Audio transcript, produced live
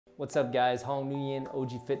What's up guys, Nguyen,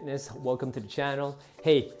 OG Fitness. Welcome to the channel.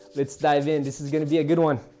 Hey, let's dive in. This is gonna be a good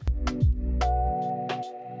one.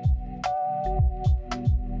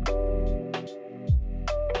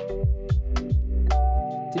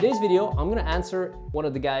 Today's video, I'm gonna answer one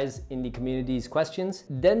of the guys in the community's questions,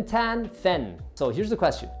 Dentan Fen. So here's the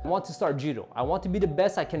question. I want to start judo. I want to be the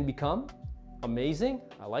best I can become. Amazing,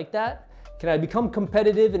 I like that. Can I become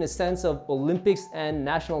competitive in a sense of Olympics and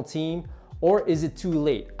national team, or is it too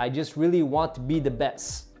late? I just really want to be the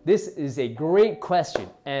best. This is a great question,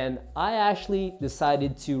 and I actually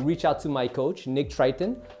decided to reach out to my coach, Nick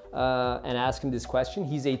Triton, and ask him this question.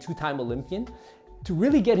 He's a two-time Olympian, to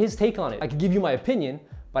really get his take on it. I could give you my opinion,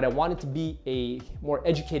 but I wanted to be a more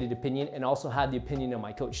educated opinion and also have the opinion of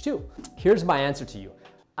my coach too. Here's my answer to you.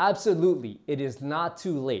 Absolutely, it is not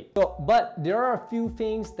too late. But there are a few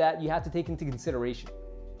things that you have to take into consideration.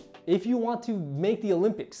 If you want to make the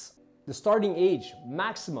Olympics, the starting age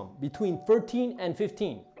maximum between 13 and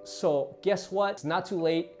 15. So guess what? It's not too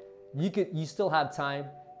late. You still have time.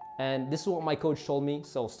 And this is what my coach told me.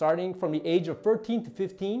 So starting from the age of 13 to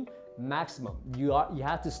 15, maximum. You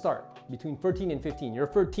have to start between 13 and 15. You're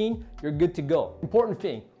 13, you're good to go. Important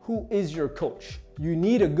thing, who is your coach? You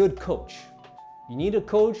need a good coach. You need a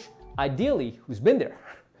coach, ideally, who's been there.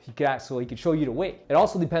 So he could show you the way. It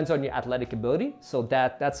also depends on your athletic ability. So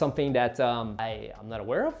that's something that I'm not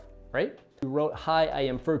aware of, right? You wrote, hi, I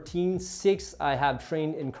am 13, I have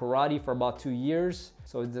trained in karate for about 2 years.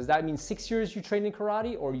 So does that mean 6 years you trained in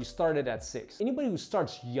karate or you started at 6? Anybody who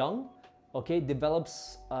starts young, okay,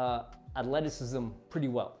 develops athleticism pretty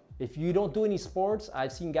well. If you don't do any sports,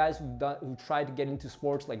 I've seen guys who tried to get into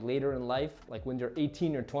sports like later in life, like when they're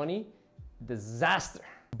 18 or 20, disaster.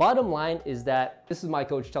 Bottom line is that, this is my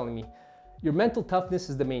coach telling me, your mental toughness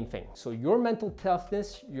is the main thing. So your mental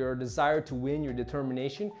toughness, your desire to win, your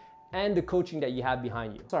determination, and the coaching that you have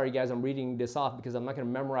behind you. Sorry guys, I'm reading this off because I'm not gonna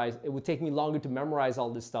memorize. It would take me longer to memorize all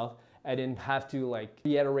this stuff. I didn't have to like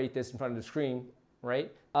reiterate this in front of the screen,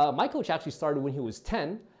 right? My coach actually started when he was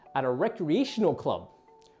 10 at a recreational club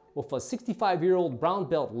with a 65-year-old brown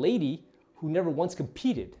belt lady who never once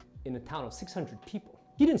competed in a town of 600 people.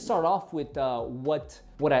 He didn't start off with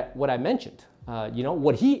what I mentioned. You know,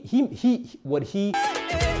 what he.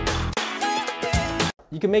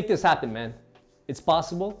 You can make this happen, man. It's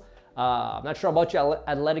possible. I'm not sure about your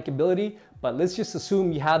athletic ability, but let's just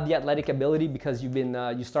assume you have the athletic ability because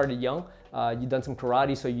you started young. You've done some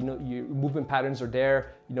karate, so you know your movement patterns are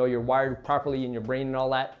there. You know you're wired properly in your brain and all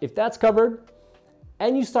that. If that's covered,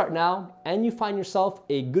 and you start now, and you find yourself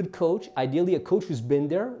a good coach, ideally a coach who's been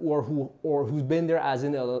there or who's been there as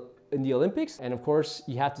in the Olympics, and of course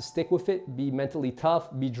you have to stick with it, be mentally tough,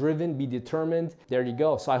 be driven, be determined. There you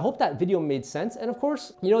go. So I hope that video made sense. And of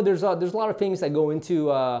course, you know there's a lot of things that go into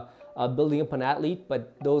building up an athlete,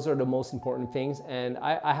 but those are the most important things. And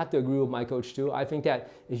I have to agree with my coach too. I think that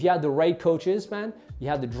if you have the right coaches, man, you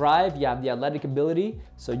have the drive, you have the athletic ability,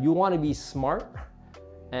 so you want to be smart.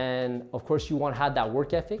 And of course you want to have that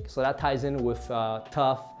work ethic. So that ties in with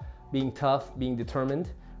being determined,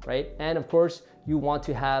 right? And of course you want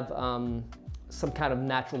to have some kind of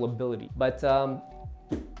natural ability. But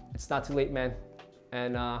it's not too late, man.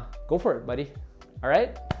 And go for it, buddy. All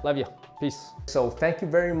right, love you, peace. So thank you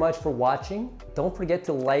very much for watching. Don't forget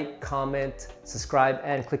to like, comment, subscribe,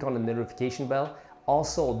 and click on the notification bell.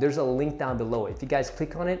 Also, there's a link down below. If you guys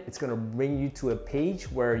click on it, it's gonna bring you to a page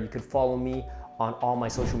where you could follow me on all my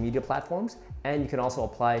social media platforms, and you can also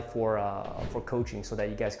apply for coaching so that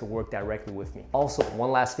you guys can work directly with me. Also,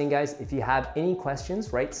 one last thing guys, if you have any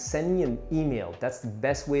questions, right, send me an email. That's the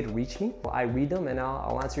best way to reach me. I read them and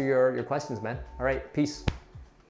I'll answer your questions, man. All right, peace.